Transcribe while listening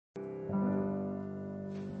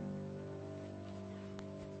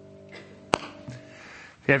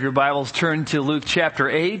You have your Bibles turned to Luke chapter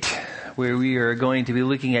 8, where we are going to be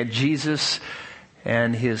looking at Jesus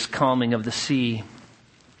and his calming of the sea.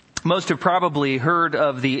 Most have probably heard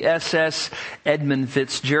of the SS Edmund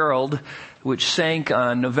Fitzgerald, which sank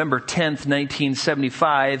on November 10th,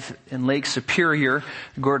 1975 in Lake Superior.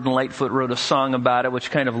 Gordon Lightfoot wrote a song about it,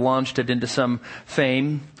 which kind of launched it into some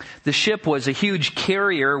fame. The ship was a huge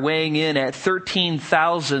carrier weighing in at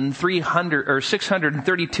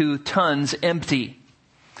 632 tons empty.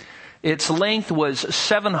 Its length was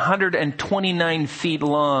 729 feet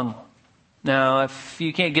long. Now, if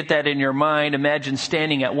you can't get that in your mind, imagine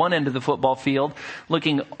standing at one end of the football field,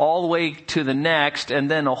 looking all the way to the next, and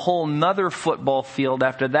then a whole nother football field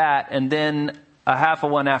after that, and then a half a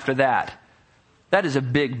one after that. That is a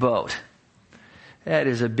big boat. That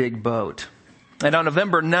is a big boat. And on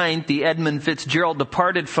November 9th, the Edmund Fitzgerald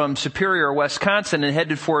departed from Superior, Wisconsin, and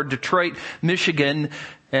headed for Detroit, Michigan,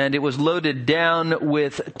 and it was loaded down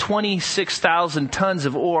with 26,000 tons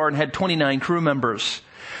of ore and had 29 crew members.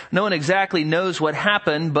 No one exactly knows what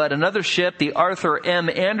happened, but another ship, the Arthur M.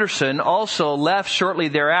 Anderson, also left shortly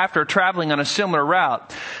thereafter, traveling on a similar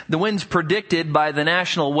route. The winds predicted by the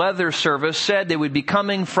National Weather Service said they would be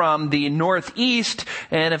coming from the northeast,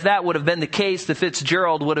 and if that would have been the case, the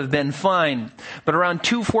Fitzgerald would have been fine. But around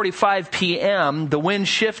 2:45 p.m., the wind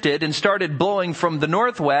shifted and started blowing from the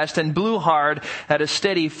northwest and blew hard at a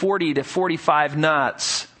steady 40 to 45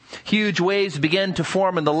 knots. Huge waves began to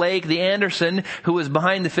form in the lake. The Anderson, who was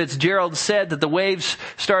behind the Fitzgerald, said that the waves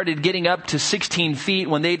started getting up to 16 feet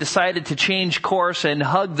when they decided to change course and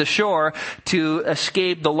hug the shore to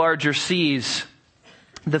escape the larger seas.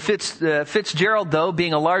 The Fitzgerald, though,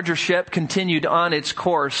 being a larger ship, continued on its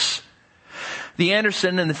course. The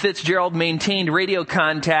Anderson and the Fitzgerald maintained radio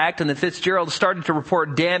contact, and the Fitzgerald started to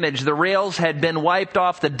report damage. The rails had been wiped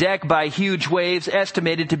off the deck by huge waves,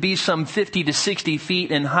 estimated to be some 50 to 60 feet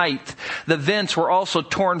in height. The vents were also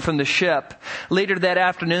torn from the ship. Later that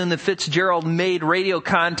afternoon, the Fitzgerald made radio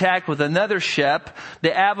contact with another ship, the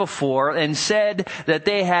Avophore, and said that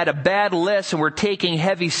they had a bad list and were taking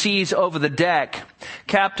heavy seas over the deck.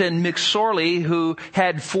 Captain McSorley, who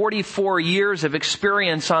had 44 years of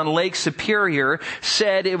experience on Lake Superior,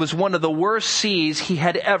 said it was one of the worst seas he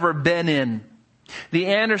had ever been in. The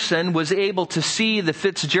Anderson was able to see the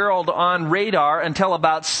Fitzgerald on radar until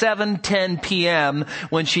about 7:10 p.m.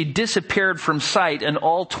 when she disappeared from sight and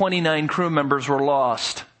all 29 crew members were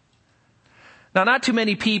lost. Now, not too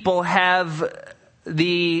many people have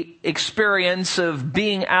the experience of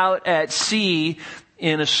being out at sea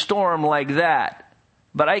in a storm like that.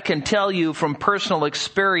 But I can tell you from personal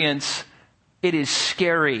experience, it is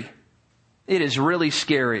scary. It is really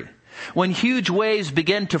scary. When huge waves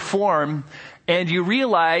begin to form and you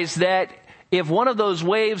realize that if one of those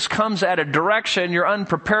waves comes at a direction you're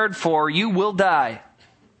unprepared for, you will die.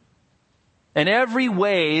 And every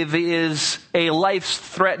wave is a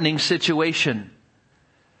life-threatening situation.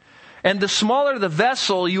 And the smaller the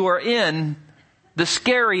vessel you are in, the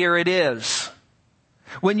scarier it is.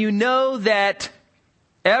 When you know that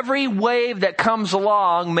every wave that comes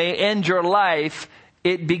along may end your life,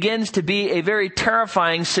 it begins to be a very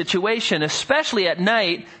terrifying situation, especially at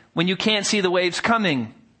night when you can't see the waves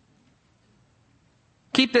coming.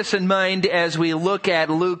 Keep this in mind as we look at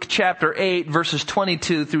Luke chapter 8, verses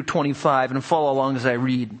 22 through 25, and follow along as I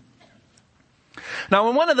read. Now,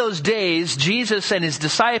 on one of those days, Jesus and his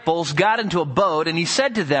disciples got into a boat, and he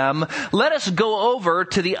said to them, "Let us go over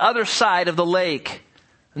to the other side of the lake."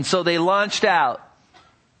 And so they launched out.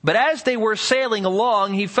 But as they were sailing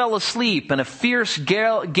along, he fell asleep, and a fierce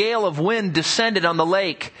gale of wind descended on the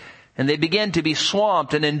lake, and they began to be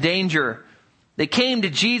swamped and in danger. They came to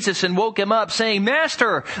Jesus and woke him up, saying,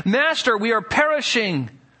 Master, we are perishing."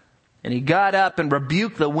 And he got up and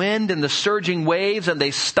rebuked the wind and the surging waves, and they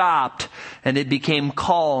stopped, and it became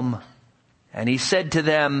calm. And he said to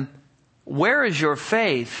them, "Where is your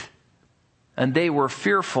faith?" And they were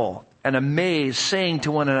fearful and amazed, saying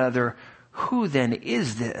to one another, "Who then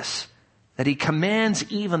is this, that he commands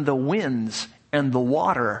even the winds and the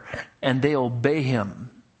water, and they obey him?"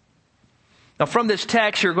 Now, from this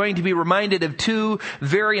text, you're going to be reminded of two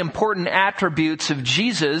very important attributes of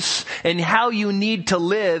Jesus and how you need to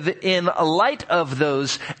live in light of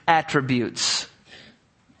those attributes.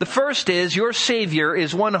 The first is your Savior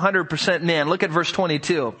is 100% man. Look at verse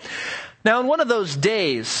 22. Now, in one of those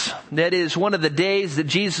days, that is one of the days that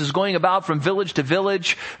Jesus is going about from village to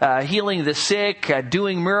village, healing the sick,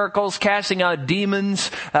 doing miracles, casting out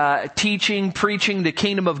demons, teaching, preaching the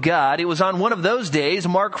kingdom of God. It was on one of those days,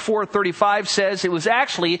 Mark 4:35 says, it was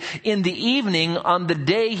actually in the evening on the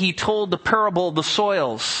day he told the parable of the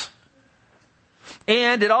soils.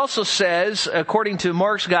 And it also says, according to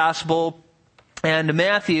Mark's gospel and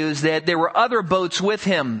Matthew's, that there were other boats with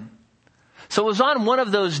him. So it was on one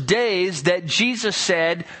of those days that Jesus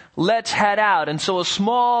said, let's head out. And so a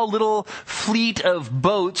small little fleet of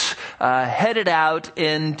boats headed out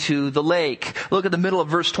into the lake. Look at the middle of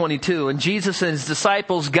verse 22. And Jesus and his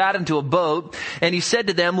disciples got into a boat, and he said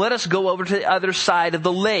to them, let us go over to the other side of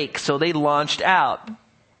the lake. So they launched out.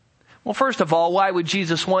 Well, first of all, why would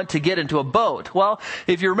Jesus want to get into a boat? Well,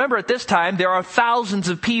 if you remember at this time, there are thousands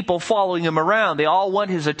of people following him around. They all want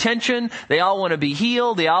his attention. They all want to be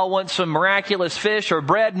healed. They all want some miraculous fish or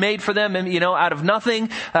bread made for them, out of nothing.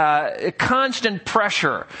 Constant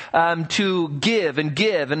pressure to give.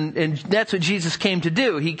 And that's what Jesus came to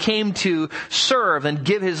do. He came to serve and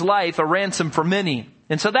give his life a ransom for many.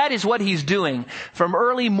 And so that is what he's doing from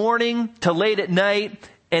early morning to late at night,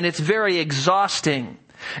 and it's very exhausting.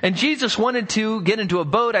 And Jesus wanted to get into a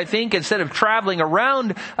boat, I think, instead of traveling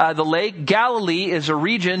around the lake. Galilee is a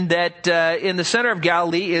region that in the center of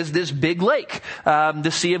Galilee is this big lake,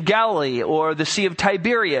 the Sea of Galilee, or the Sea of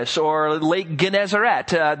Tiberias, or Lake Gennesaret.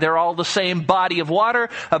 They're all the same body of water,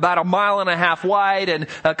 about 1.5 miles wide and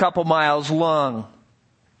a couple miles long.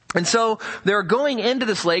 And so they're going into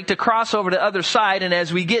this lake to cross over to the other side. And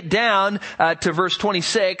as we get down to verse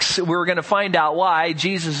 26, we're going to find out why.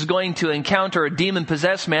 Jesus is going to encounter a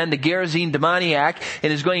demon-possessed man, the Gerasene demoniac,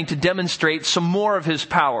 and is going to demonstrate some more of his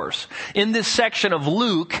powers. In this section of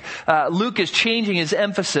Luke, Luke is changing his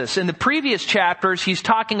emphasis. In the previous chapters, he's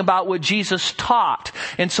talking about what Jesus taught.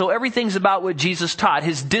 And so everything's about what Jesus taught,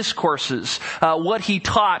 his discourses, what he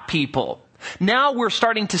taught people. Now we're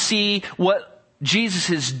starting to see what Jesus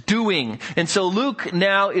is doing. And so Luke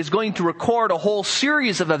now is going to record a whole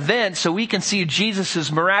series of events so we can see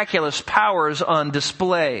Jesus' miraculous powers on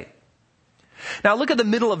display. Now look at the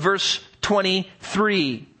middle of verse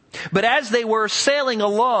 23. But as they were sailing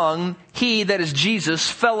along, he, that is Jesus,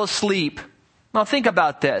 fell asleep. Now think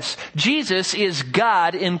about this. Jesus is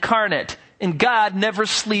God incarnate, and God never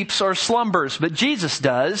sleeps or slumbers, but Jesus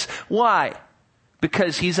does. Why?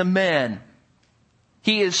 Because he's a man.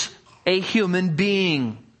 He is a human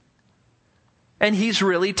being. And he's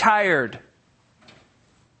really tired.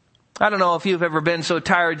 I don't know if you've ever been so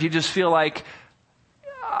tired you just feel like,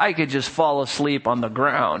 I could just fall asleep on the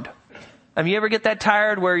ground. I mean, you ever get that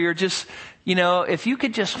tired where you're just, if you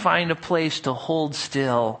could just find a place to hold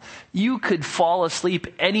still, you could fall asleep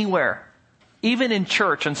anywhere, even in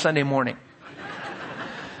church on Sunday morning.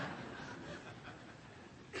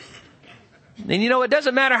 And it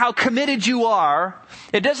doesn't matter how committed you are.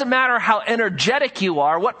 It doesn't matter how energetic you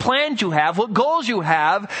are, what plans you have, what goals you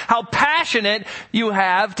have, how passionate you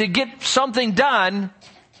have to get something done.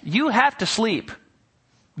 You have to sleep.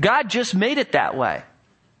 God just made it that way.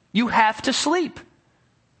 You have to sleep.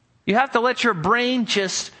 You have to let your brain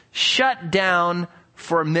just shut down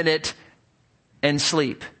for a minute and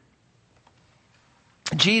sleep.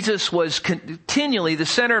 Jesus was continually the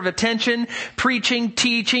center of attention, preaching,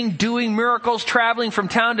 teaching, doing miracles, traveling from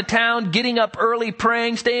town to town, getting up early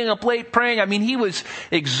praying, staying up late praying. I mean, he was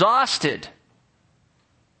exhausted.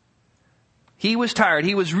 He was tired.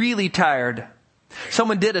 He was really tired.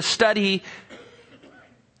 Someone did a study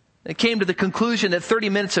that came to the conclusion that 30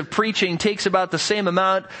 minutes of preaching takes about the same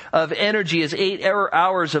amount of energy as 8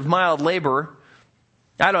 hours of mild labor.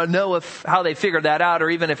 I don't know how they figured that out or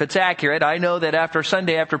even if it's accurate. I know that after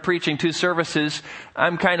Sunday, after preaching 2 services,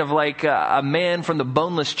 I'm kind of like a man from the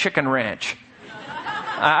boneless chicken ranch.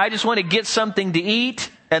 I just want to get something to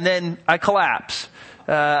eat and then I collapse.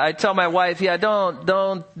 I tell my wife, don't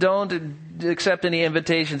accept any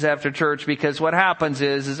invitations after church because what happens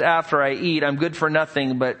is after I eat, I'm good for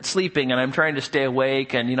nothing but sleeping and I'm trying to stay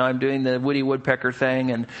awake and, I'm doing the Woody Woodpecker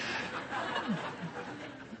thing and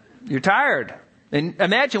you're tired. And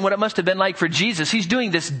imagine what it must have been like for Jesus. He's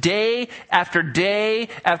doing this day after day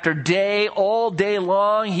after day, all day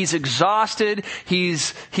long. He's exhausted.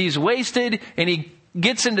 He's wasted. And he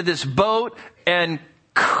gets into this boat and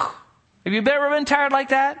have you ever been tired like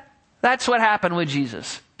that? That's what happened with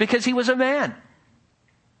Jesus. Because he was a man.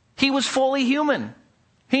 He was fully human.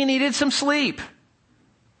 He needed some sleep.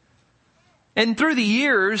 And through the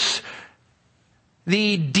years,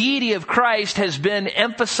 the deity of Christ has been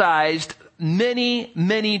emphasized many,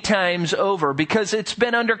 many times over because it's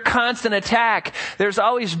been under constant attack. There's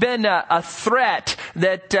always been a threat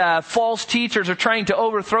that false teachers are trying to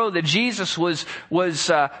overthrow that Jesus was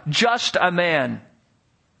just a man.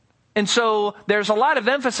 And so there's a lot of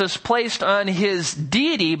emphasis placed on his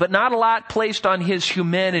deity, but not a lot placed on his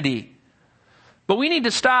humanity. But we need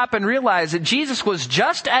to stop and realize that Jesus was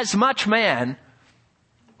just as much man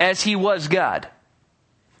as he was God.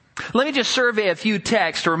 Let me just survey a few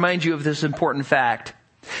texts to remind you of this important fact.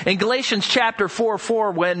 In Galatians chapter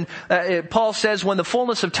 4:4, when Paul says, when the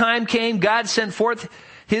fullness of time came, God sent forth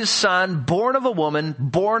His Son, born of a woman,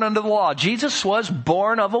 born under the law. Jesus was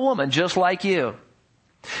born of a woman, just like you.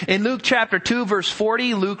 In Luke chapter 2 verse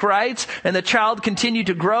 40, Luke writes, and the child continued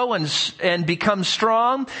to grow and become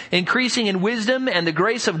strong, increasing in wisdom, and the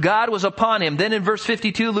grace of God was upon him. Then in verse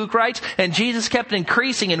 52, Luke writes, and Jesus kept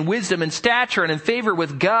increasing in wisdom and stature and in favor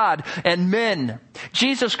with God and men.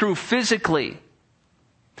 Jesus grew physically.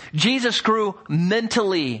 Jesus grew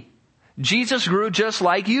mentally. Jesus grew just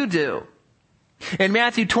like you do. In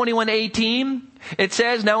Matthew 21:18, it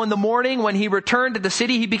says, now in the morning when He returned to the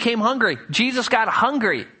city, He became hungry. Jesus got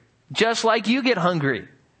hungry, just like you get hungry.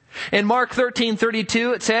 In Mark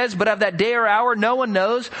 13:32, it says, but of that day or hour no one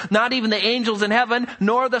knows, not even the angels in heaven,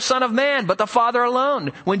 nor the Son of Man, but the Father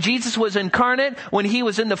alone. When Jesus was incarnate, when He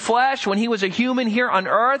was in the flesh, when He was a human here on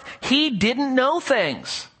earth, He didn't know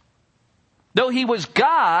things. Though He was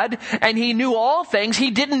God and He knew all things, He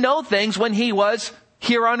didn't know things when He was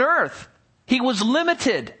here on earth. He was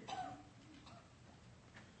limited.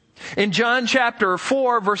 In John chapter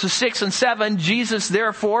 4, verses 6 and 7, Jesus,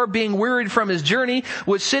 therefore, being wearied from His journey,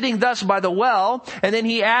 was sitting thus by the well, and then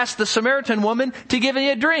He asked the Samaritan woman to give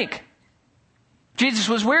Him a drink. Jesus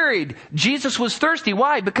was wearied. Jesus was thirsty.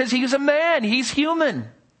 Why? Because He's a man. He's human.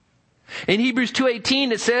 In Hebrews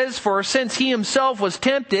 2:18 it says, for since He Himself was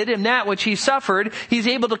tempted in that which He suffered, He's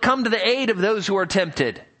able to come to the aid of those who are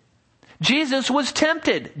tempted. Jesus was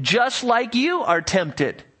tempted, just like you are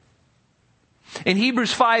tempted. In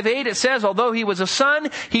Hebrews 5:8 it says, although He was a son,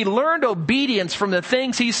 He learned obedience from the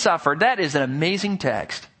things He suffered. That is an amazing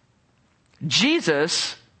text.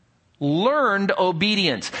 Jesus learned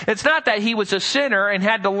obedience. It's not that He was a sinner and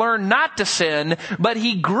had to learn not to sin, but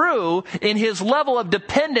He grew in His level of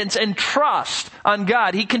dependence and trust on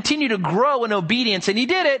God. He continued to grow in obedience, and He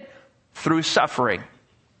did it through suffering.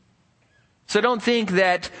 So don't think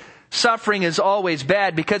that suffering is always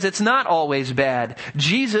bad, because it's not always bad.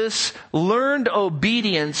 Jesus learned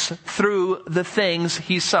obedience through the things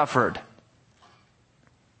He suffered.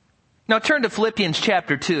 Now turn to Philippians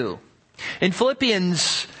chapter 2. In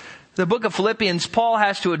Philippians, the book of Philippians, Paul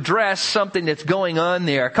has to address something that's going on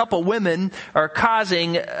there. A couple women are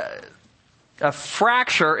causing a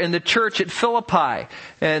fracture in the church at Philippi.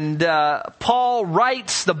 And Paul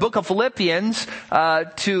writes the book of Philippians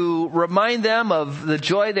to remind them of the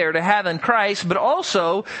joy they're to have in Christ, but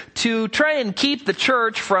also to try and keep the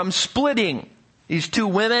church from splitting. These two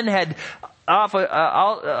women had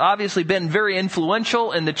obviously been very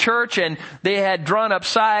influential in the church, and they had drawn up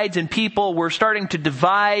sides, and people were starting to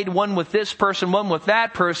divide, one with this person, one with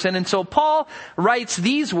that person. And so Paul writes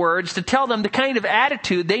these words to tell them the kind of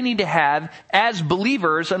attitude they need to have as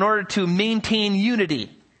believers in order to maintain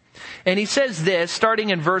unity. And he says this, starting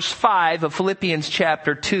in verse 5 of Philippians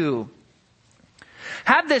chapter 2.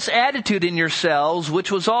 Have this attitude in yourselves,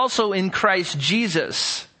 which was also in Christ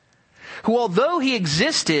Jesus, who, although He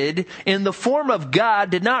existed in the form of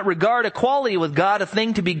God, did not regard equality with God a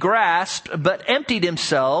thing to be grasped, but emptied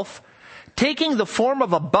Himself, taking the form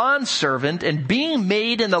of a bondservant, and being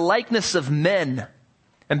made in the likeness of men.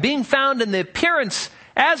 And being found in the appearance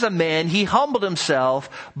as a man, He humbled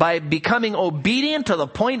Himself by becoming obedient to the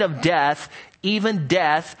point of death, even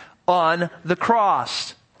death on the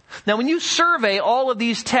cross. Now, when you survey all of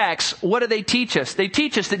these texts, what do they teach us? They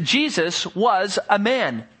teach us that Jesus was a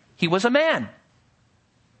man. He was a man.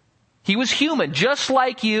 He was human, just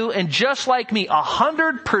like you and just like me,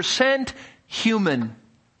 100% human.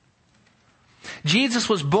 Jesus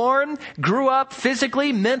was born, grew up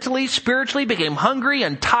physically, mentally, spiritually, became hungry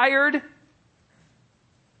and tired.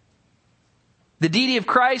 The deity of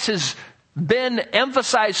Christ has been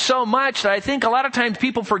emphasized so much that I think a lot of times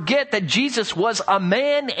people forget that Jesus was a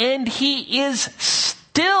man, and He is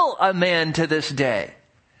still a man to this day.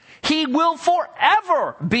 He will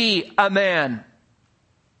forever be a man.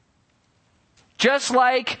 Just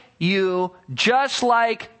like you, just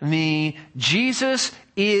like me, Jesus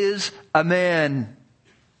is a man.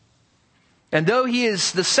 And though He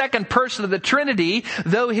is the second person of the Trinity,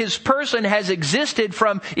 though His person has existed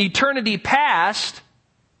from eternity past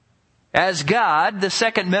as God, the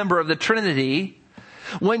second member of the Trinity,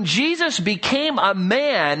 when Jesus became a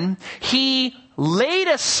man, He laid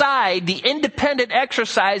aside the independent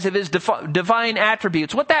exercise of His divine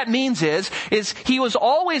attributes. What that means is He was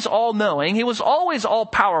always all-knowing. He was always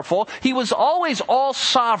all-powerful. He was always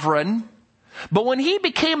all-sovereign. But when He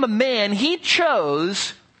became a man, He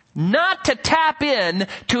chose not to tap in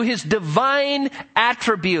to His divine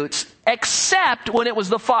attributes, except when it was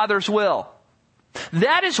the Father's will.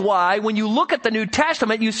 That is why when you look at the New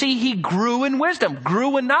Testament, you see he grew in wisdom,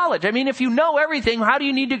 grew in knowledge. I mean, if you know everything, why do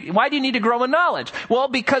you need to grow in knowledge? Well,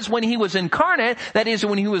 because when he was incarnate, that is,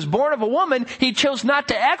 when he was born of a woman, he chose not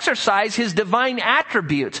to exercise his divine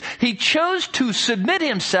attributes. He chose to submit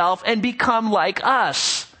himself and become like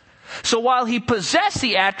us. So while he possessed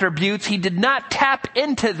the attributes, he did not tap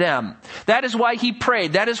into them. That is why he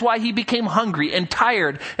prayed. That is why he became hungry and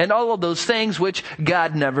tired and all of those things which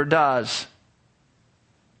God never does.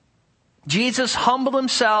 Jesus humbled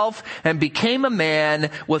himself and became a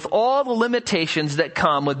man with all the limitations that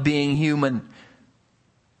come with being human.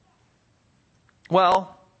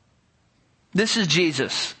 Well, this is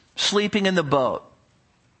Jesus sleeping in the boat.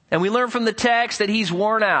 And we learn from the text that he's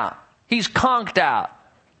worn out. He's conked out.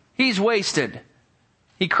 He's wasted.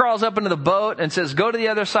 He crawls up into the boat and says, "Go to the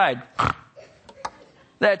other side."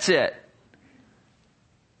 That's it.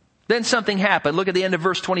 Then something happened. Look at the end of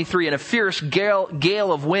verse 23. And a fierce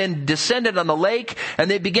gale of wind descended on the lake, and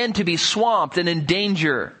they began to be swamped and in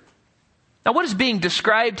danger. Now, what is being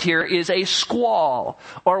described here is a squall,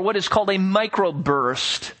 or what is called a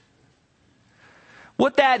microburst.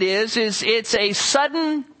 What that is it's a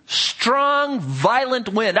sudden, strong, violent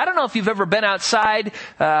wind. I don't know if you've ever been outside.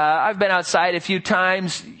 I've been outside a few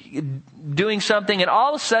times doing something, and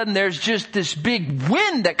all of a sudden there's just this big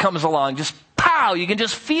wind that comes along. Just pow! You can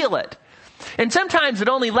just feel it. And sometimes it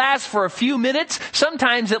only lasts for a few minutes.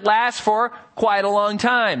 Sometimes it lasts for quite a long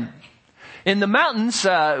time. In the mountains,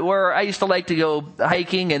 where I used to like to go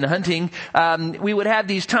hiking and hunting, we would have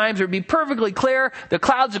these times where it would be perfectly clear. The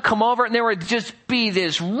clouds would come over and there would just be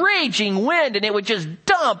this raging wind, and it would just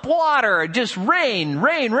dump water, just rain.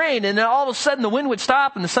 And then all of a sudden the wind would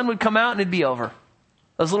stop and the sun would come out and it'd be over.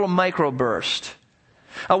 A little microburst.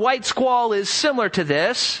 A white squall is similar to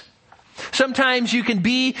this. Sometimes you can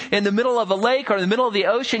be in the middle of a lake or in the middle of the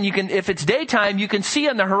ocean. You can, if it's daytime, you can see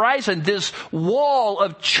on the horizon this wall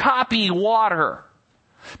of choppy water.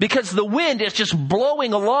 Because the wind is just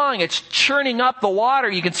blowing along. It's churning up the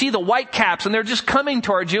water. You can see the white caps and they're just coming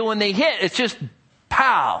towards you. When they hit, it's just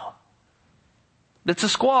pow. That's a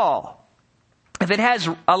squall. If it has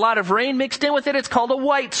a lot of rain mixed in with it, it's called a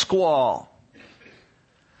white squall.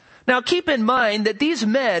 Now keep in mind that these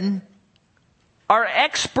men are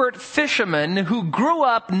expert fishermen who grew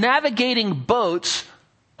up navigating boats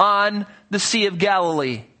on the Sea of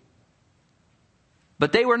Galilee.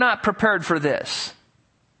 But they were not prepared for this.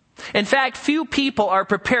 In fact, few people are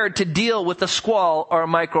prepared to deal with a squall or a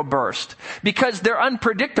microburst because they're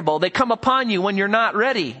unpredictable. They come upon you when you're not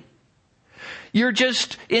ready. You're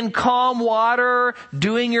just in calm water,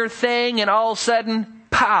 doing your thing, and all of a sudden,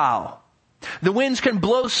 pow! The winds can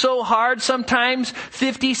blow so hard, sometimes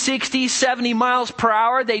 50, 60, 70 miles per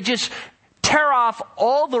hour, they just tear off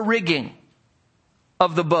all the rigging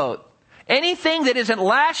of the boat. Anything that isn't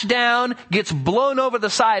lashed down gets blown over the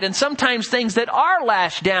side, and sometimes things that are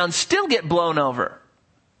lashed down still get blown over.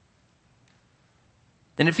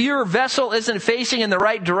 And if your vessel isn't facing in the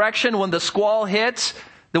right direction when the squall hits,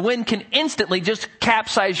 the wind can instantly just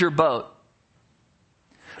capsize your boat.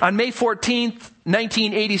 On May 14th,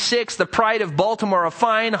 1986, the Pride of Baltimore, a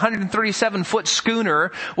fine 137-foot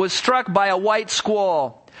schooner, was struck by a white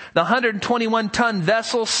squall. The 121-ton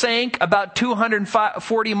vessel sank about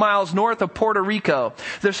 240 miles north of Puerto Rico.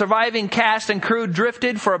 The surviving cast and crew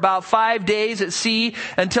drifted for about 5 days at sea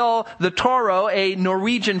until the Toro, a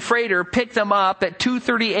Norwegian freighter, picked them up at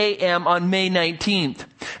 2:30 a.m. on May 19th.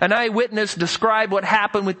 An eyewitness described what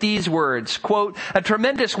happened with these words, quote, "A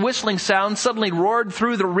tremendous whistling sound suddenly roared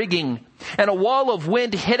through the rigging, and a wall of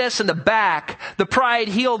wind hit us in the back. The Pride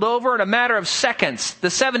heeled over in a matter of seconds. The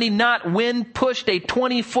 70-knot wind pushed a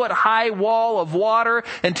 20-foot high wall of water,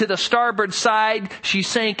 and to the starboard side, she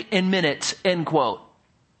sank in minutes," end quote.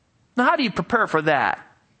 Now, how do you prepare for that?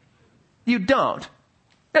 You don't.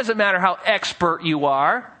 Doesn't matter how expert you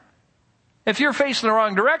are. If you're facing the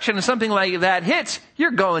wrong direction and something like that hits, you're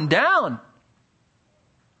going down.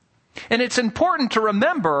 And it's important to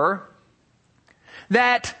remember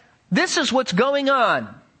that this is what's going on.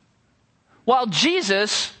 While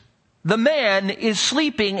Jesus, the man, is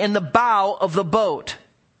sleeping in the bow of the boat.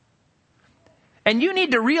 And you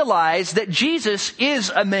need to realize that Jesus is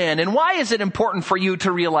a man. And why is it important for you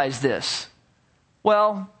to realize this?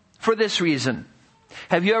 Well, for this reason.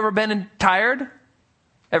 Have you ever been tired?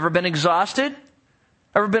 Ever been exhausted?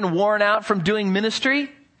 Ever been worn out from doing ministry?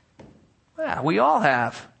 Yeah, we all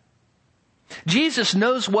have. Jesus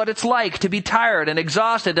knows what it's like to be tired and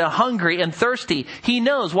exhausted and hungry and thirsty. He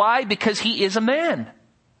knows. Why? Because he is a man.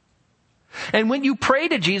 And when you pray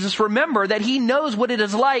to Jesus, remember that he knows what it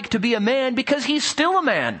is like to be a man because he's still a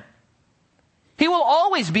man. He will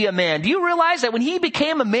always be a man. Do you realize that when he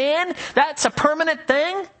became a man, that's a permanent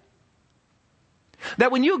thing?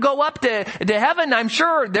 That when you go up to heaven, I'm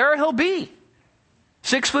sure there he'll be.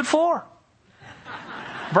 6'4".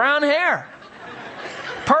 Brown hair.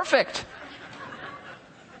 Perfect.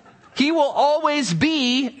 He will always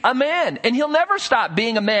be a man. And he'll never stop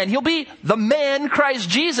being a man. He'll be the man, Christ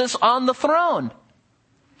Jesus, on the throne.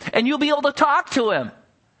 And you'll be able to talk to him.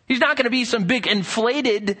 He's not going to be some big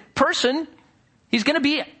inflated person. He's going to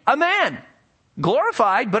be a man.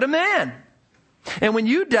 Glorified, but a man. And when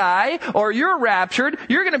you die or you're raptured,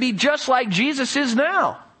 you're going to be just like Jesus is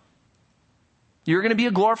now. You're going to be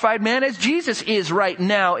a glorified man as Jesus is right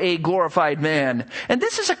now a glorified man. And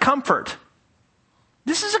this is a comfort.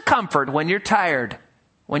 This is a comfort when you're tired,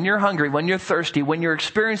 when you're hungry, when you're thirsty, when you're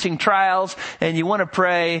experiencing trials and you want to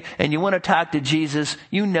pray and you want to talk to Jesus.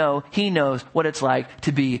 You know he knows what it's like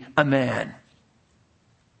to be a man.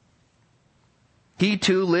 He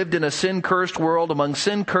too lived in a sin-cursed world among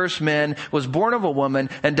sin-cursed men, was born of a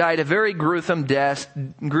woman, and died a very gruesome death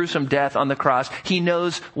on the cross. He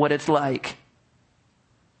knows what it's like.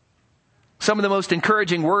 Some of the most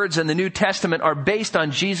encouraging words in the New Testament are based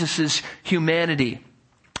on Jesus' humanity.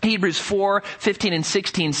 Hebrews 4:15 and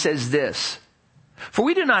 16 says this, "For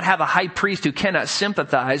we do not have a high priest who cannot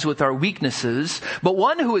sympathize with our weaknesses, but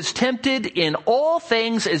one who is tempted in all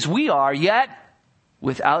things as we are, yet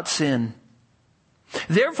without sin.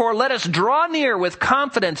 Therefore, let us draw near with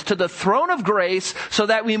confidence to the throne of grace so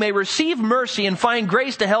that we may receive mercy and find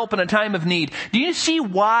grace to help in a time of need." Do you see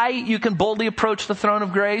why you can boldly approach the throne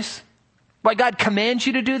of grace? Why God commands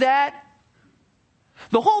you to do that?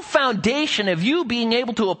 The whole foundation of you being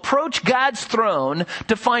able to approach God's throne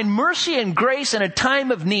to find mercy and grace in a time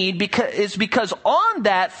of need is because on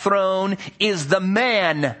that throne is the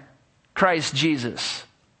man, Christ Jesus,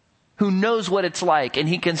 who knows what it's like, and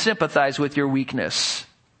he can sympathize with your weakness.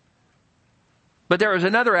 But there is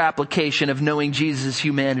another application of knowing Jesus'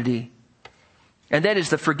 humanity, and that is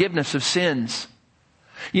the forgiveness of sins.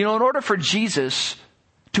 You know, in order for Jesus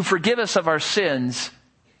to forgive us of our sins,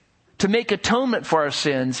 to make atonement for our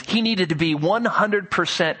sins, he needed to be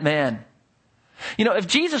 100% man. You know, if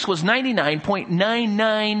Jesus was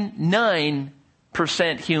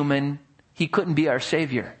 99.999% human, he couldn't be our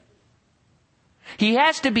Savior. He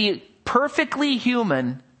has to be perfectly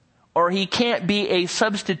human or he can't be a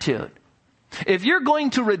substitute. If you're going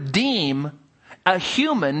to redeem a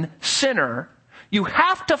human sinner, you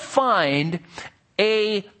have to find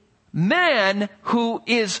a man who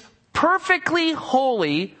is perfectly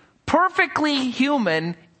holy, perfectly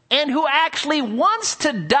human, and who actually wants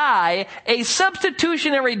to die a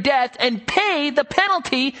substitutionary death and pay the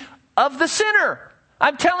penalty of the sinner.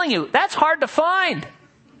 I'm telling you, that's hard to find.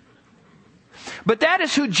 But that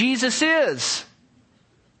is who Jesus is.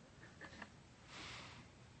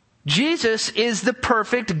 Jesus is the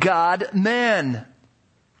perfect God-man.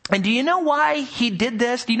 And do you know why he did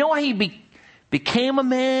this? Do you know why he became a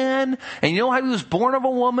man? And you know how he was born of a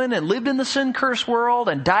woman and lived in the sin-cursed world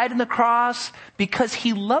and died on the cross? Because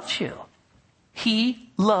he loves you. He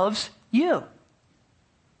loves you.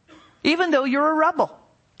 Even though you're a rebel,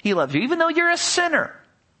 he loves you. Even though you're a sinner,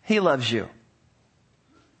 he loves you.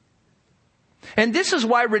 And this is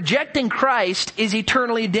why rejecting Christ is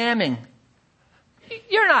eternally damning.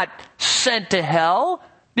 You're not sent to hell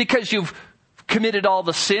because you've committed all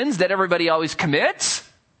the sins that everybody always commits.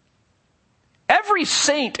 Every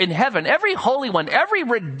saint in heaven, every holy one, every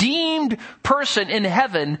redeemed person in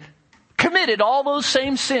heaven committed all those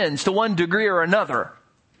same sins to one degree or another.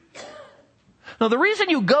 Now, the reason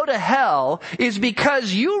you go to hell is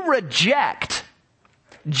because you reject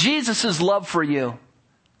Jesus' love for you.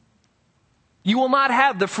 You will not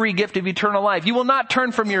have the free gift of eternal life. You will not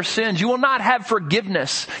turn from your sins. You will not have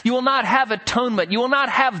forgiveness. You will not have atonement. You will not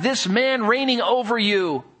have this man reigning over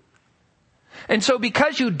you. And so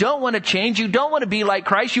because you don't want to change, you don't want to be like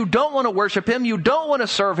Christ, you don't want to worship him, you don't want to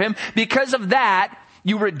serve him, because of that,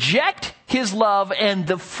 you reject his love and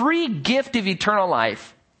the free gift of eternal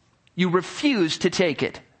life. You refuse to take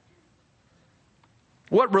it.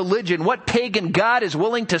 What religion, what pagan God is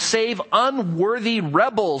willing to save unworthy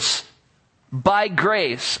rebels by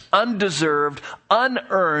grace, undeserved,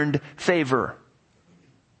 unearned favor?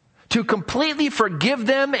 To completely forgive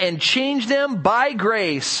them and change them by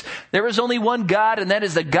grace. There is only one God, and that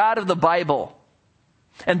is the God of the Bible.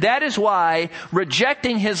 And that is why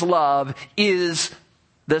rejecting his love is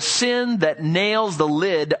the sin that nails the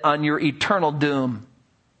lid on your eternal doom.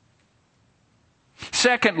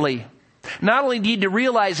 Secondly, not only need to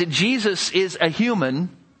realize that Jesus is a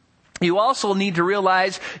human, you also need to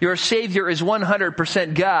realize your Savior is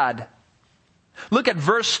 100% God. Look at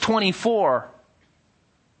verse 24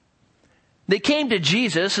 They came to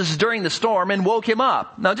Jesus, this is during the storm, and woke him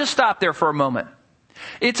up. Now just stop there for a moment.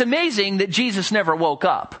 It's amazing that Jesus never woke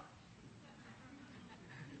up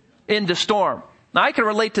in the storm. Now I can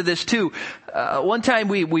relate to this too. One time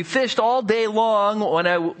we fished all day long when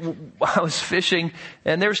I was fishing,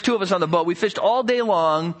 and there was 2 of us on the boat. We fished all day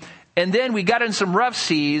long, and then we got in some rough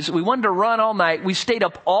seas. We wanted to run all night. We stayed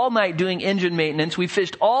up all night doing engine maintenance. We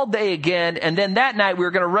fished all day again, and then that night we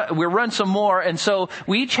were going to run some more. And so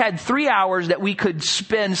we each had 3 hours that we could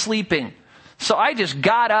spend sleeping. So I just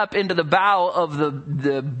got up into the bow of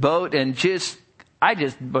the boat and I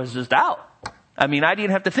was out. I mean, I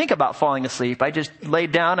didn't have to think about falling asleep. I just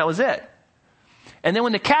laid down. That was it. And then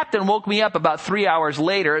when the captain woke me up about 3 hours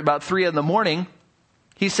later, about 3 a.m,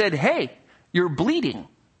 he said, "Hey, you're bleeding."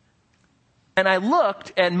 And I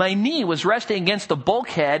looked, and my knee was resting against the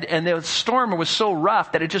bulkhead, and the storm was so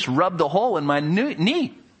rough that it just rubbed a hole in my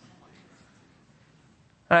knee.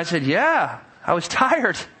 And I said, "Yeah, I was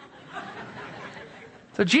tired."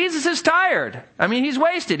 So Jesus is tired. I mean, he's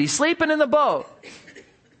wasted. He's sleeping in the boat.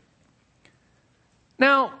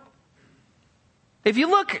 Now, if you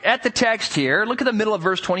look at the text here, look at the middle of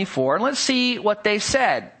verse 24, and let's see what they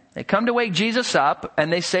said. They come to wake Jesus up,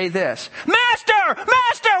 and they say this, Master,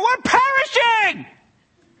 we're perishing!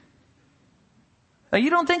 Now, you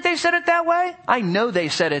don't think they said it that way? I know they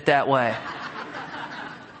said it that way.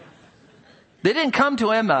 They didn't come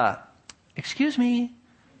to him, excuse me,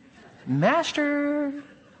 Master,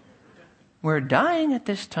 we're dying at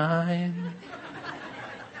this time.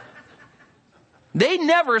 They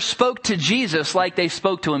never spoke to Jesus like they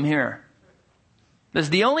spoke to him here. This is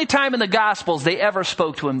the only time in the Gospels they ever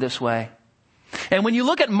spoke to him this way. And when you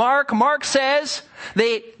look at Mark says,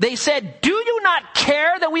 they said, "Do you not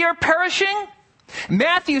care that we are perishing?"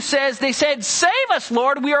 Matthew says, they said, "Save us,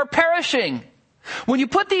 Lord, we are perishing." When you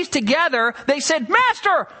put these together, they said,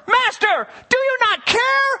 Master, do you not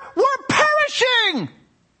care? We're perishing.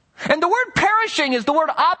 And the word perishing is the word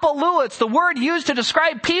apolou. It's the word used to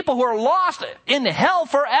describe people who are lost in hell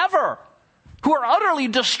forever, who are utterly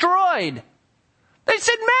destroyed. They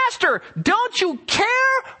said, Master, don't you care?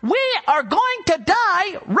 We are going to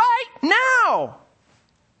die right now.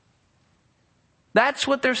 That's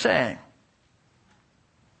what they're saying.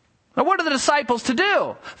 Now, what are the disciples to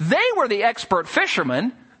do? They were the expert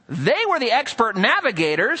fishermen. They were the expert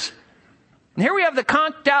navigators. And here we have the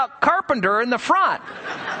conked out carpenter in the front.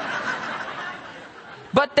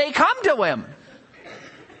 But they come to him.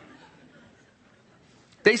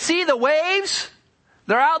 They see the waves.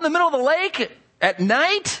 They're out in the middle of the lake at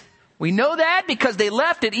night. We know that because they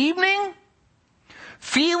left at evening.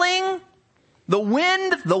 Feeling the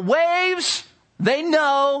wind, the waves. They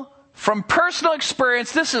know from personal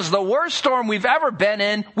experience, this is the worst storm we've ever been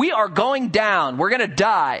in. We are going down. We're going to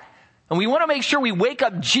die. And we want to make sure we wake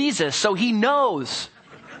up Jesus so he knows.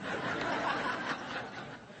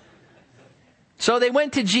 So they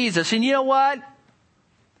went to Jesus. And you know what?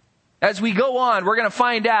 As we go on, we're going to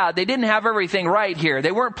find out they didn't have everything right here.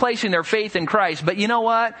 They weren't placing their faith in Christ. But you know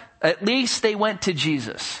what? At least they went to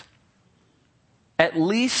Jesus. At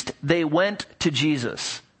least they went to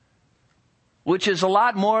Jesus. Which is a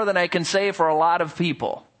lot more than I can say for a lot of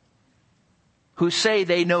people who say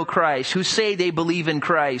they know Christ, who say they believe in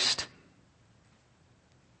Christ.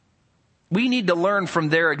 We need to learn from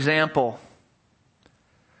their example.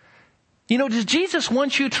 You know, does Jesus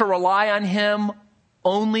want you to rely on him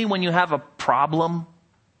only when you have a problem?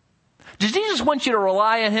 Does Jesus want you to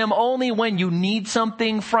rely on him only when you need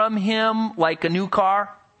something from him, like a new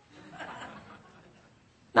car?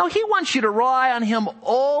 No, he wants you to rely on him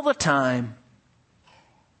all the time.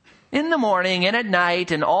 In the morning and at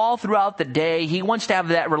night and all throughout the day, he wants to have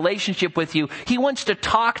that relationship with you. He wants to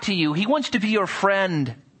talk to you. He wants to be your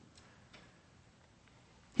friend.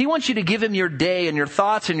 He wants you to give him your day and your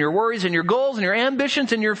thoughts and your worries and your goals and your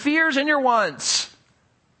ambitions and your fears and your wants.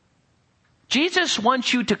 Jesus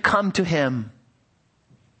wants you to come to him.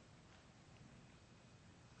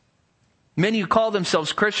 Many who call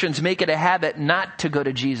themselves Christians make it a habit not to go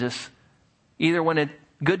to Jesus, either when it's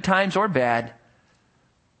good times or bad.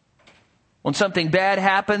 When something bad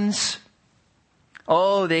happens,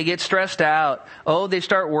 they get stressed out. They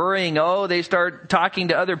start worrying. They start talking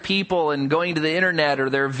to other people and going to the internet or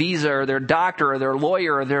their Visa or their doctor or their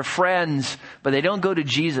lawyer or their friends, but they don't go to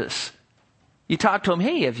Jesus. You talk to them,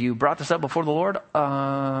 hey, have you brought this up before the Lord?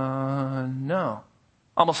 No.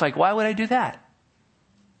 Almost like, why would I do that?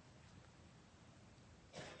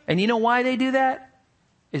 And you know why they do that?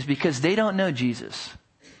 Is because they don't know Jesus.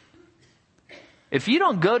 If you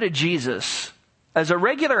don't go to Jesus as a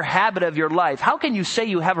regular habit of your life, how can you say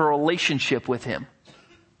you have a relationship with him?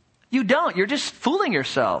 You don't. You're just fooling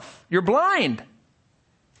yourself. You're blind.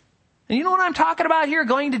 And you know what I'm talking about here?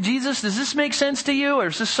 Going to Jesus, does this make sense to you? Or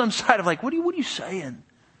is this some side of like, what are you saying?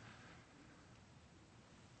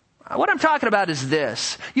 What I'm talking about is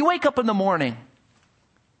this. You wake up in the morning,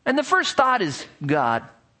 and the first thought is God.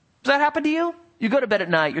 Does that happen to you? You go to bed at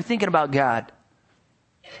night, you're thinking about God.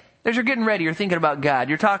 As you're getting ready, you're thinking about God.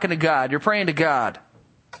 You're talking to God. You're praying to God.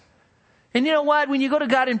 And you know what? When you go to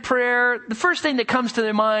God in prayer, the first thing that comes to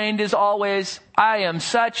their mind is always, I am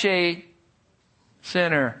such a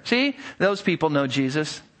sinner. See? Those people know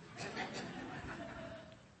Jesus.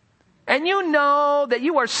 And you know that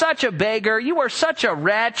you are such a beggar. You are such a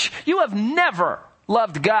wretch. You have never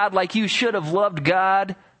loved God like you should have loved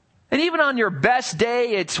God. And even on your best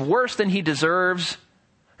day, it's worse than He deserves.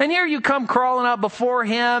 And here you come crawling up before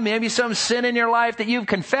Him, maybe some sin in your life that you've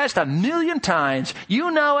confessed 1,000,000 times.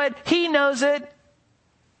 You know it. He knows it.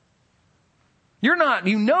 You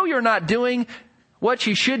know you're not doing what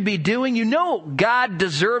you should be doing. You know God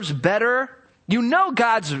deserves better. You know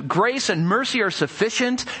God's grace and mercy are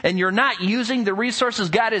sufficient, and you're not using the resources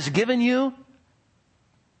God has given you.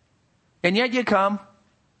 And yet you come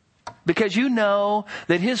because you know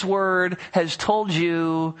that His Word has told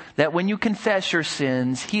you that when you confess your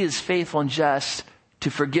sins, He is faithful and just to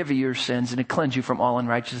forgive you your sins and to cleanse you from all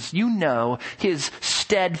unrighteousness. You know His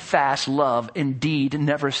steadfast love indeed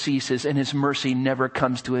never ceases and His mercy never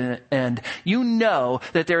comes to an end. You know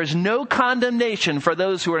that there is no condemnation for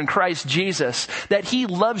those who are in Christ Jesus, that He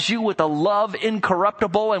loves you with a love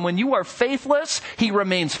incorruptible, and when you are faithless, He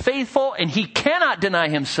remains faithful and He cannot deny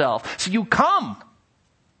Himself. So you come.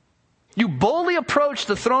 You boldly approach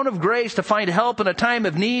the throne of grace to find help in a time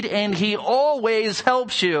of need, and He always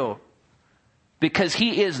helps you. Because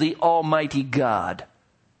He is the Almighty God.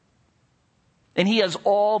 And He has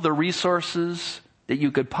all the resources that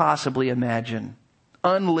you could possibly imagine.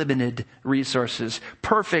 Unlimited resources,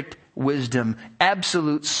 perfect wisdom,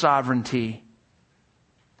 absolute sovereignty.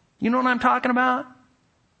 You know what I'm talking about?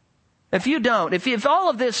 If you don't, if all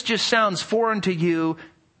of this just sounds foreign to you,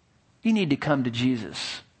 you need to come to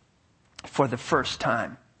Jesus for the first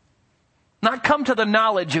time. Not come to the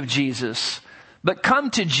knowledge of Jesus, but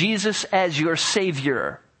come to Jesus as your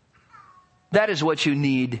Savior. That is what you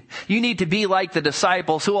need. You need to be like the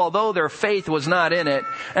disciples who, although their faith was not in it,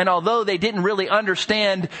 and although they didn't really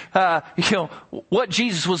understand, what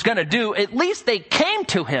Jesus was going to do, at least they came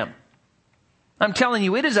to Him. I'm telling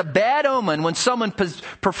you, it is a bad omen when someone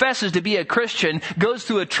professes to be a Christian, goes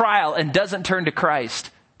through a trial, and doesn't turn to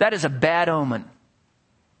Christ. That is a bad omen.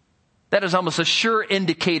 That is almost a sure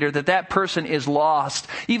indicator that that person is lost.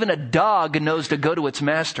 Even a dog knows to go to its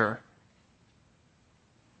master.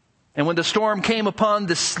 And when the storm came upon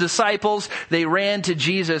the disciples, they ran to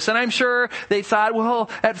Jesus. And I'm sure they thought, well,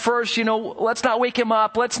 at first, let's not wake Him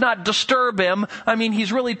up. Let's not disturb Him. I mean,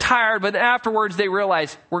 He's really tired. But afterwards, they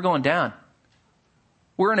realized, we're going down.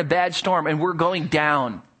 We're in a bad storm and we're going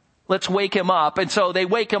down. Let's wake Him up. And so they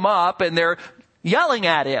wake Him up and they're yelling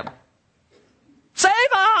at Him. Save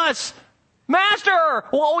us! Master!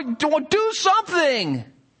 Well, do something!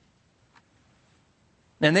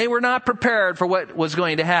 And they were not prepared for what was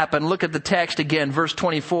going to happen. Look at the text again, verse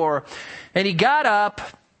 24. And He got up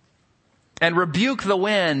and rebuked the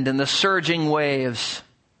wind and the surging waves.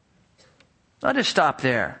 I'll just stop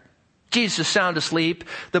there. Jesus is sound asleep.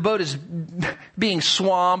 The boat is being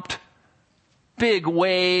swamped. Big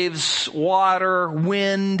waves, water,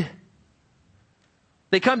 wind.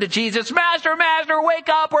 They come to Jesus, Master, wake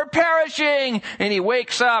up, we're perishing. And He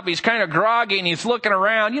wakes up, he's kind of groggy and he's looking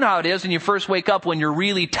around. You know how it is when you first wake up when you're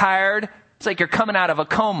really tired. It's like you're coming out of a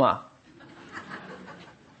coma.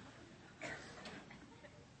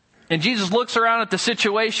 And Jesus looks around at the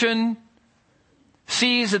situation,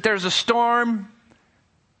 sees that there's a storm,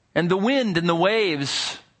 and the wind and the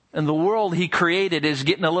waves and the world He created is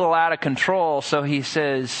getting a little out of control. So He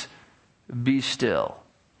says, be still.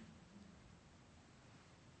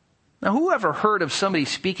 Now, who ever heard of somebody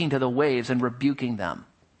speaking to the waves and rebuking them?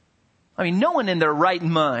 I mean, no one in their right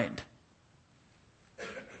mind.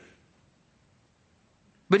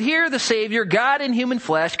 But here the Savior, God in human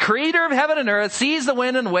flesh, creator of heaven and earth, sees the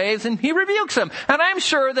wind and waves and He rebukes them. And I'm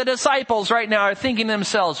sure the disciples right now are thinking to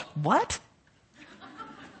themselves, what?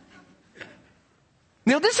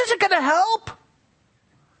 This isn't going to help.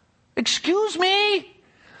 Excuse me?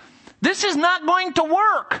 This is not going to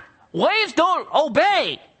work. Waves don't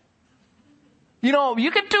obey. You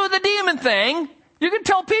can do the demon thing. You can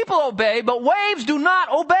tell people obey, but waves do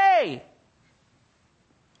not obey.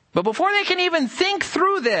 But before they can even think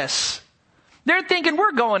through this, they're thinking,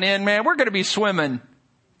 we're going in, man. We're going to be swimming.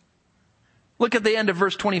 Look at the end of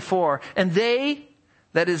verse 24. And they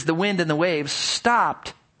that is the wind and the waves,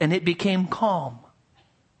 stopped and it became calm.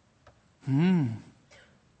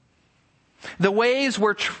 The waves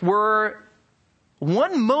were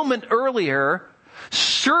 1 moment earlier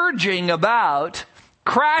surging about,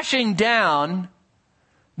 crashing down,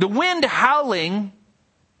 the wind howling,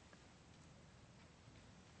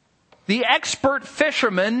 the expert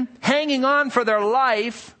fishermen hanging on for their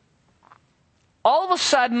life. All of a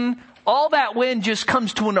sudden, all that wind just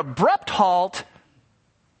comes to an abrupt halt,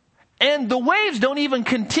 and the waves don't even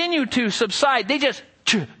continue to subside. They just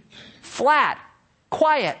flat,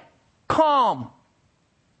 quiet, calm.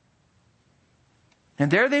 And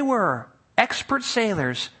there they were, expert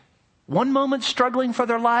sailors, 1 moment struggling for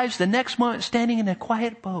their lives, the next moment standing in a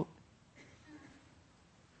quiet boat.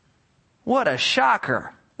 What a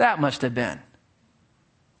shocker that must have been.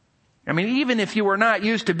 I mean, even if you were not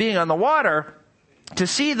used to being on the water, to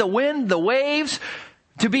see the wind, the waves,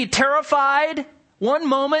 to be terrified 1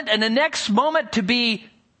 moment and the next moment to be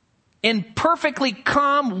in perfectly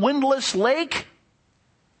calm, windless lake,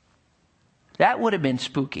 that would have been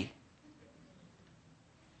spooky.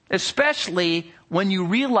 Especially when you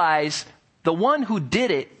realize the one who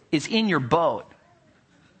did it is in your boat.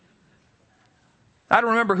 I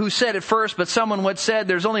don't remember who said it first, but someone once said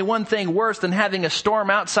there's only one thing worse than having a storm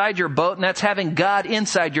outside your boat, and that's having God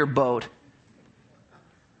inside your boat.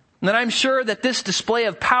 And I'm sure that this display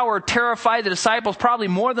of power terrified the disciples probably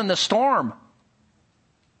more than the storm.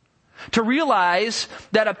 To realize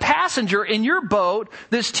that a passenger in your boat,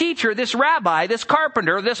 this teacher, this rabbi, this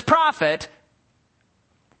carpenter, this prophet,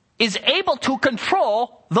 is able to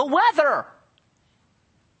control the weather.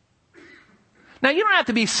 Now, you don't have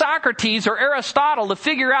to be Socrates or Aristotle to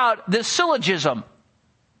figure out this syllogism.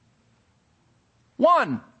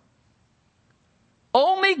 1,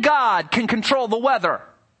 only God can control the weather.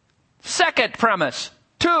 Second premise.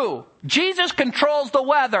 2, Jesus controls the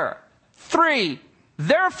weather. 3,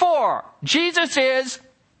 therefore, Jesus is.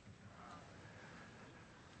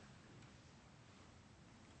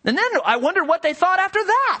 And then I wonder what they thought after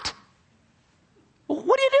that.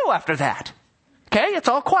 What do you do after that? Okay, it's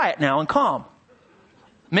all quiet now and calm.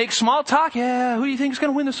 Make small talk. Yeah, who do you think is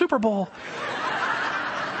going to win the Super Bowl?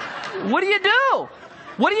 What do you do?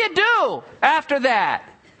 What do you do after that?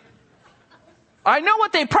 I know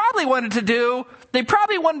what they probably wanted to do. They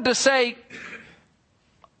probably wanted to say,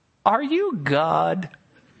 "Are you God?"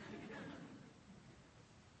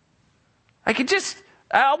 I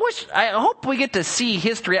hope we get to see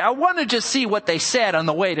history. I want to just see what they said on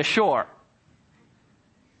the way to shore.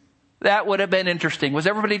 That would have been interesting. Was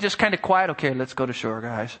everybody just kind of quiet? Okay, let's go to shore,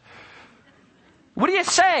 guys. What do you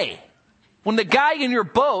say when the guy in your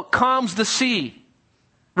boat calms the sea,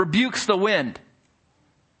 rebukes the wind?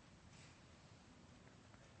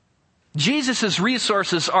 Jesus'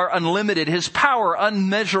 resources are unlimited, his power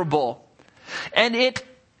unmeasurable. And it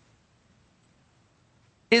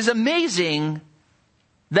is amazing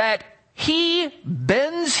that he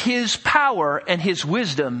bends his power and his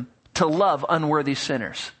wisdom to love unworthy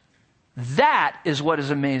sinners. That is what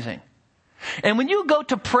is amazing. And when you go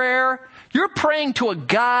to prayer, you're praying to a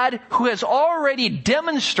God who has already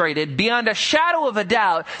demonstrated beyond a shadow of a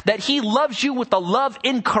doubt that he loves you with a love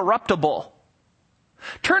incorruptible.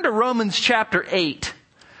 Turn to Romans chapter 8.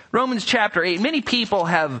 Romans chapter 8. Many people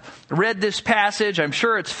have read this passage. I'm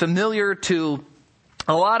sure it's familiar to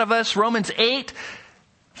a lot of us. Romans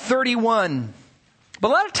 8:31. But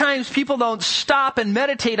a lot of times people don't stop and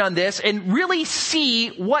meditate on this and really see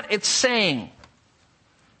what it's saying.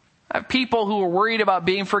 I have people who are worried about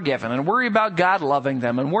being forgiven and worry about God loving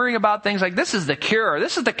them and worrying about things like this is the cure.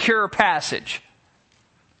 This is the cure passage.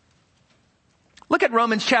 Look at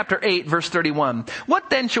Romans chapter 8, verse 31. What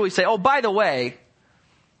then shall we say? Oh, by the way,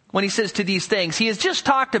 when he says to these things, he has just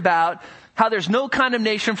talked about how there's no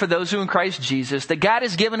condemnation for those who are in Christ Jesus, that God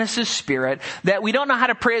has given us his Spirit, that we don't know how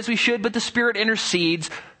to pray as we should, but the Spirit intercedes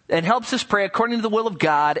and helps us pray according to the will of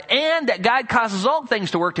God, and that God causes all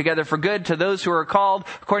things to work together for good to those who are called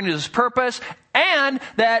according to his purpose, and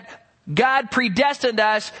that God predestined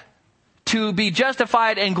us to be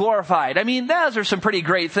justified and glorified. I mean, those are some pretty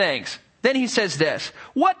great things. Then he says this,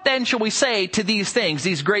 what then shall we say to these things,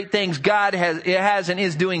 these great things God has and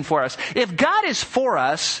is doing for us? If God is for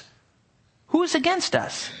us, who is against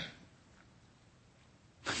us?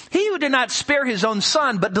 He who did not spare his own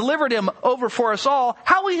son, but delivered him over for us all,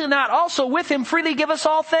 how will he not also with him freely give us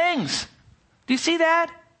all things? Do you see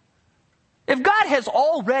that? If God has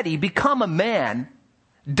already become a man,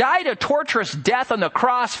 died a torturous death on the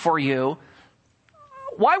cross for you,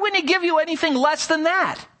 why wouldn't he give you anything less than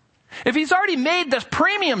that? If he's already made this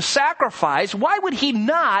premium sacrifice, why would he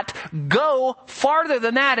not go farther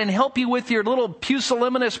than that and help you with your little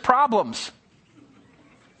pusillanimous problems?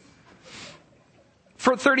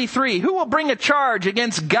 For 33, who will bring a charge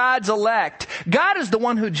against God's elect? God is the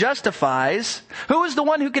one who justifies. Who is the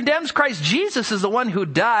one who condemns? Christ Jesus is the one who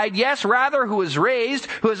died. Yes, rather, who is raised,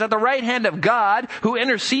 who is at the right hand of God, who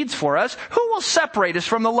intercedes for us. Who will separate us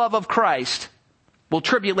from the love of Christ? Will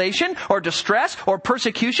tribulation or distress or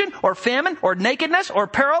persecution or famine or nakedness or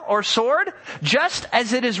peril or sword? Just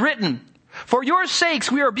as it is written, for your sakes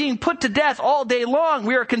we are being put to death all day long.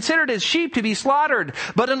 We are considered as sheep to be slaughtered.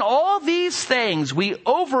 But in all these things we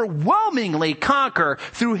overwhelmingly conquer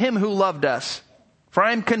through him who loved us. For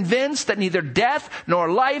I am convinced that neither death, nor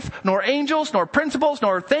life, nor angels, nor principles,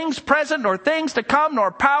 nor things present, nor things to come,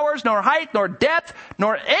 nor powers, nor height, nor depth,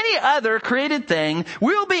 nor any other created thing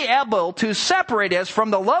will be able to separate us from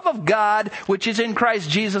the love of God, which is in Christ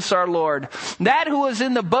Jesus our Lord. That who was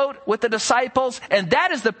in the boat with the disciples, and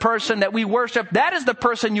that is the person that we worship, that is the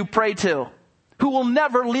person you pray to, who will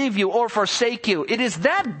never leave you or forsake you. It is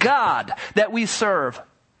that God that we serve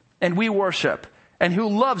and we worship, and who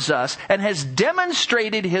loves us and has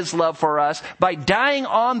demonstrated his love for us by dying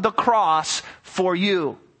on the cross for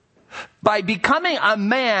you, by becoming a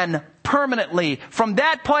man permanently from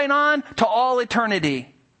that point on to all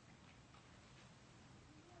eternity.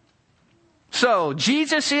 So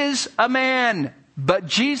Jesus is a man, but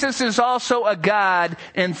Jesus is also a God.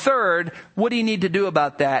 And third, what do you need to do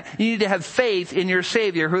about that? You need to have faith in your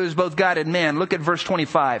Savior, who is both God and man. Look at verse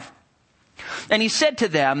 25. And he said to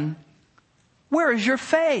them, where is your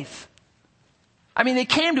faith? I mean, they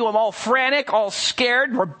came to him all frantic, all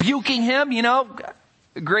scared, rebuking him,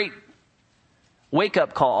 a great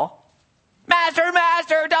wake-up call. Master,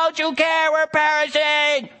 Master, don't you care? We're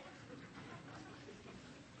perishing.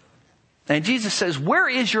 And Jesus says, where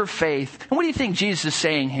is your faith? And what do you think Jesus is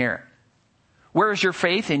saying here? Where is your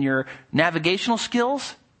faith? In your navigational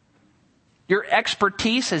skills? Your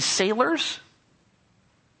expertise as sailors?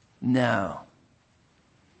 No.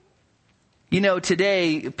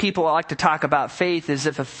 Today people like to talk about faith as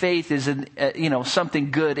if a faith is,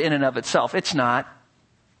 something good in and of itself. It's not.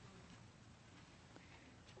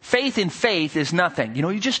 Faith in faith is nothing.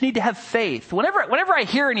 You just need to have faith. Whenever I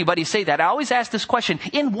hear anybody say that, I always ask this question,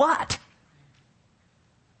 in what?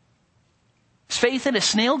 Is faith in a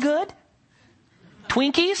snail good?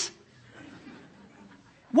 Twinkies?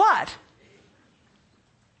 What?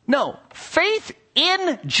 No, faith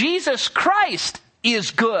in Jesus Christ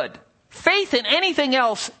is good. Faith in anything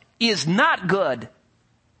else is not good.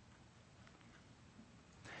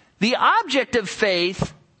 The object of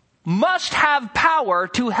faith must have power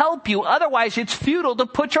to help you. Otherwise, it's futile to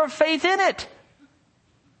put your faith in it.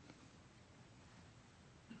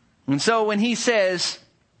 And so when he says,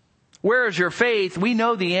 where is your faith? We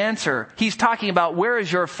know the answer. He's talking about, where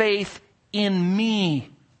is your faith in me?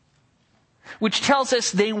 Which tells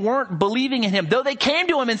us they weren't believing in him. Though they came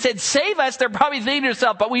to him and said, save us, they're probably thinking to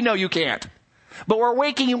themselves, but we know you can't. But we're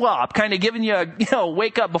waking you up, kind of giving you a,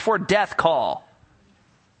 wake up before death call.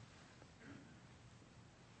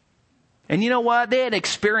 And you know what? They had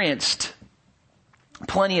experienced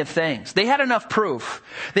plenty of things. They had enough proof.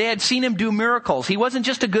 They had seen him do miracles. He wasn't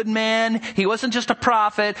just a good man. He wasn't just a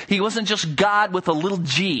prophet. He wasn't just God with a little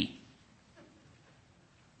G.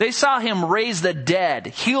 They saw him raise the dead,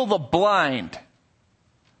 heal the blind.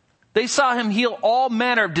 They saw him heal all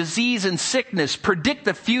manner of disease and sickness, predict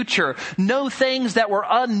the future, know things that were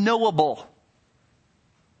unknowable.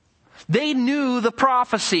 They knew the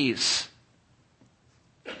prophecies.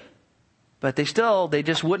 But they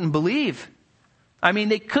just wouldn't believe. I mean,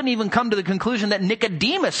 they couldn't even come to the conclusion that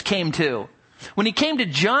Nicodemus came to. When he came to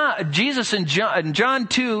Jesus in John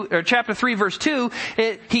 2, or chapter 3, verse 2,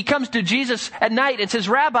 he comes to Jesus at night and says,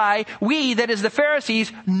 Rabbi, we, that is the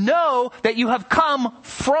Pharisees, know that you have come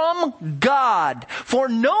from God. For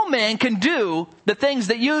no man can do the things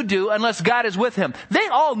that you do unless God is with him. They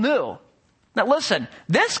all knew. Now listen,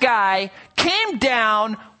 this guy came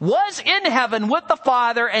down, was in heaven with the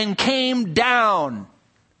Father, and came down.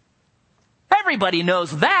 Everybody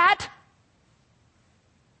knows that.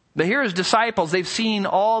 But here his disciples, they've seen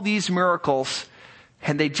all these miracles,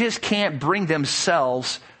 and they just can't bring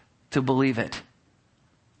themselves to believe it.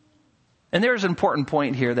 And there's an important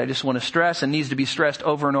point here that I just want to stress and needs to be stressed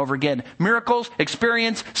over and over again. Miracles,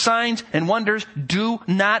 experience, signs, and wonders do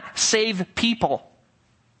not save people.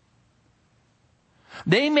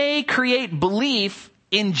 They may create belief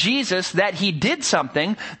in Jesus that he did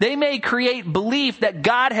something. They may create belief that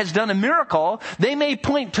God has done a miracle. They may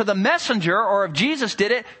point to the messenger, or if Jesus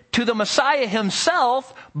did it, to the Messiah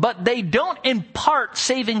himself, but they don't impart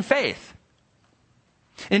saving faith.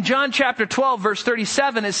 In John chapter 12, verse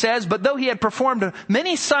 37, it says, "But though he had performed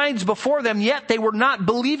many signs before them, yet they were not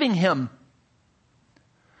believing him."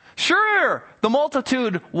 Sure, the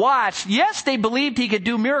multitude watched. Yes, they believed he could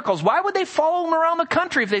do miracles. Why would they follow him around the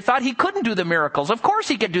country if they thought he couldn't do the miracles? Of course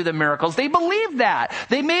he could do the miracles. They believed that.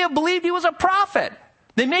 They may have believed he was a prophet.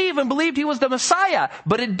 They may even believed he was the Messiah,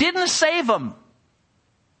 but it didn't save them.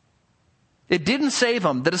 It didn't save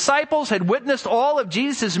them. The disciples had witnessed all of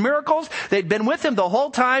Jesus' miracles. They'd been with him the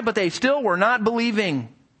whole time, but they still were not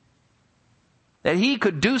believing that he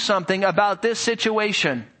could do something about this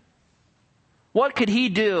situation. What could he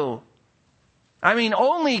do? I mean,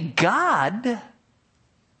 only God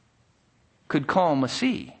could calm a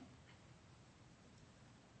sea.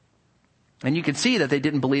 And you can see that they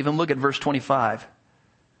didn't believe him. Look at verse 25.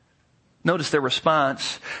 Notice their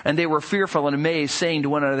response. "And they were fearful and amazed, saying to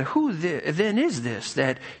one another, 'Who then is this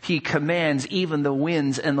that he commands even the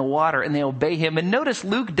winds and the water, and they obey him?'" And notice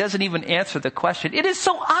Luke doesn't even answer the question. It is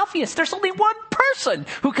so obvious. There's only one person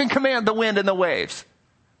who can command the wind and the waves.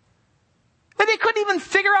 And they couldn't even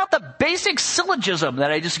figure out the basic syllogism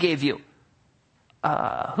that I just gave you.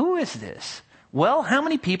 Who is this? Well, how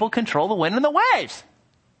many people control the wind and the waves?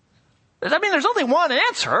 I mean, there's only one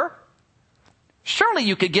answer. Surely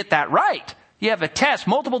you could get that right. You have a test,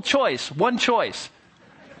 multiple choice, one choice.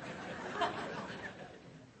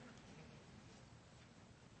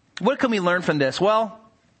 What can we learn from this? Well,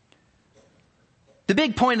 the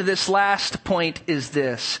big point of this last point is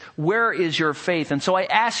this: where is your faith? And so I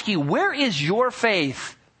ask you, where is your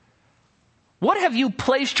faith? What have you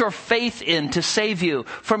placed your faith in to save you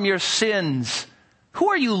from your sins? Who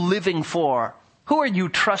are you living for? Who are you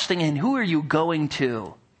trusting in? Who are you going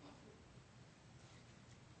to?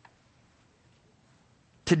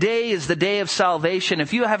 Today is the day of salvation.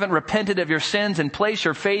 If you haven't repented of your sins and placed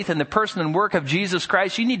your faith in the person and work of Jesus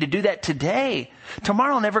Christ, you need to do that today.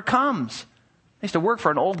 Tomorrow never comes. I used to work for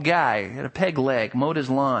an old guy, had a peg leg, mowed his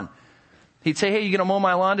lawn. He'd say, "Hey, you going to mow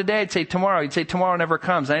my lawn today?" I'd say, "Tomorrow." He'd say, "Tomorrow never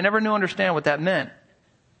comes." And I never knew understand what that meant.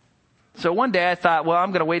 So one day I thought, well,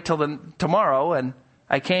 I'm going to wait till tomorrow. And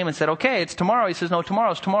I came and said, "Okay, it's tomorrow." He says, "No,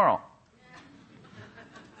 tomorrow's tomorrow."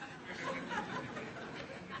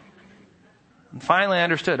 And finally I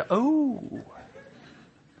understood, oh,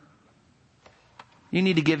 you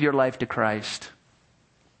need to give your life to Christ.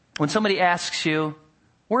 When somebody asks you,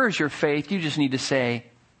 "Where is your faith?" you just need to say,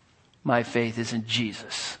 "My faith is in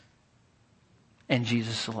Jesus and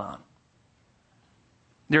Jesus alone."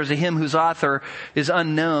 There's a hymn whose author is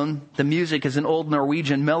unknown. The music is an old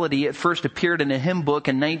Norwegian melody. It first appeared in a hymn book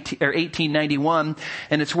in 1891,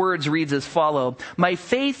 and its words reads as follow: "My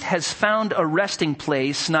faith has found a resting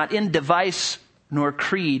place, not in device nor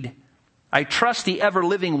creed. I trust the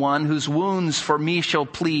ever-living one whose wounds for me shall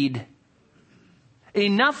plead.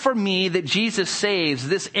 Enough for me that Jesus saves,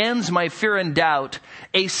 this ends my fear and doubt.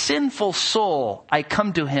 A sinful soul, I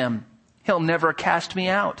come to him, he'll never cast me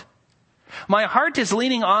out. My heart is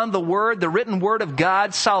leaning on the word, the written word of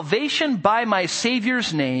God, salvation by my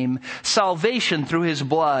Savior's name, salvation through his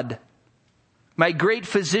blood. My great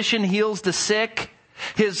physician heals the sick,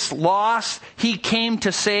 his loss he came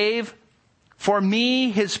to save. For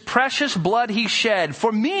me, his precious blood he shed,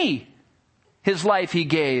 for me, his life he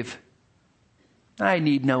gave. I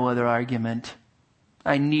need no other argument.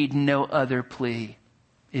 I need no other plea.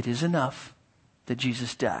 It is enough that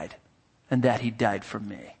Jesus died and that he died for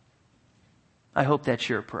me." I hope that's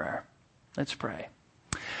your prayer. Let's pray.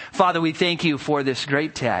 Father, we thank you for this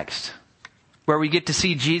great text where we get to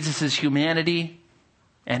see Jesus' humanity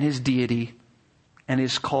and his deity and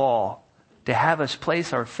his call to have us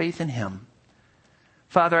place our faith in him.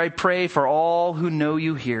 Father, I pray for all who know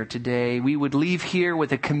you here today. We would leave here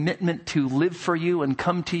with a commitment to live for you and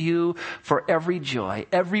come to you for every joy,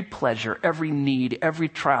 every pleasure, every need, every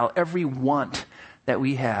trial, every want that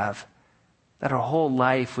we have. That our whole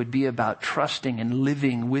life would be about trusting and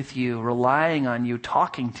living with you, relying on you,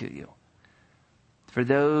 talking to you. For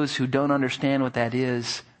those who don't understand what that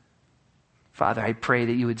is, Father, I pray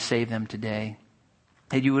that you would save them today.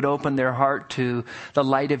 That you would open their heart to the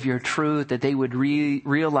light of your truth, that they would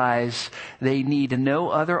realize they need no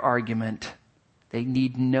other argument. They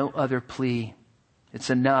need no other plea. It's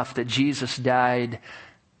enough that Jesus died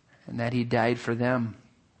and that he died for them.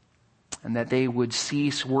 And that they would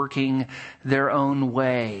cease working their own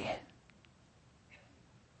way.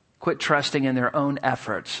 Quit trusting in their own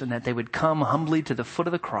efforts, and that they would come humbly to the foot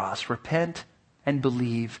of the cross, repent and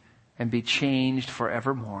believe, and be changed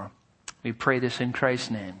forevermore. We pray this in Christ's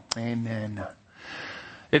name. Amen.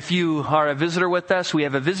 If you are a visitor with us, we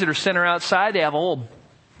have a visitor center outside. They have a whole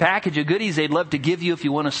package of goodies they'd love to give you if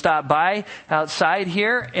you want to stop by outside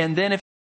here. And then if